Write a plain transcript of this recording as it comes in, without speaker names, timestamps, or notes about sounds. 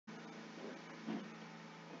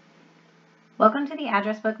Welcome to the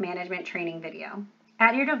Address Book Management Training video.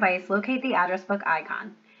 At your device, locate the address book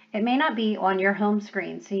icon. It may not be on your home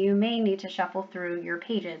screen, so you may need to shuffle through your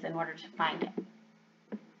pages in order to find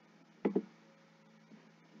it.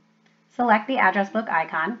 Select the address book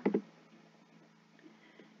icon,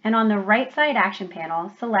 and on the right side action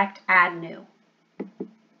panel, select Add New.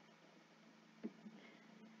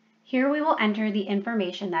 Here we will enter the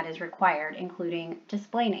information that is required, including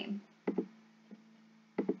display name.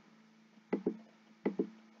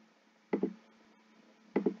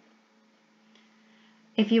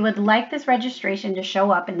 If you would like this registration to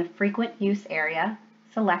show up in the frequent use area,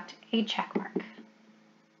 select a check mark.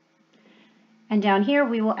 And down here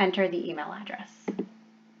we will enter the email address.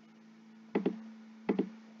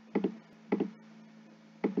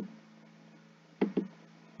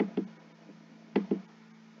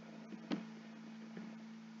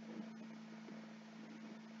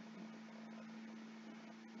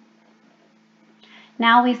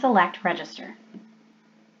 Now we select Register.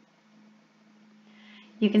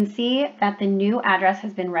 You can see that the new address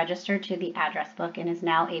has been registered to the address book and is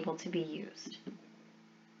now able to be used.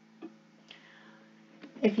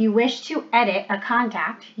 If you wish to edit a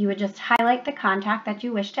contact, you would just highlight the contact that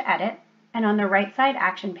you wish to edit, and on the right side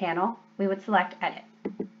action panel, we would select Edit.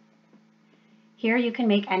 Here you can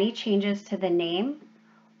make any changes to the name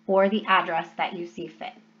or the address that you see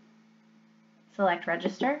fit. Select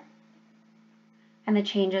Register, and the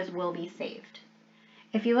changes will be saved.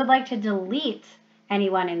 If you would like to delete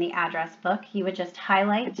anyone in the address book, you would just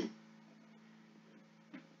highlight,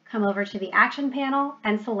 come over to the action panel,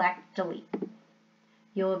 and select Delete.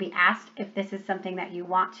 You will be asked if this is something that you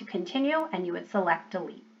want to continue, and you would select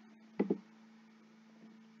Delete.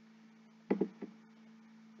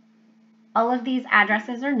 All of these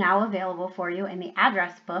addresses are now available for you in the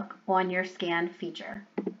address book on your scan feature.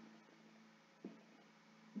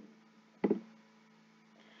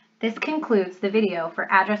 This concludes the video for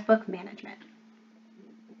address book management.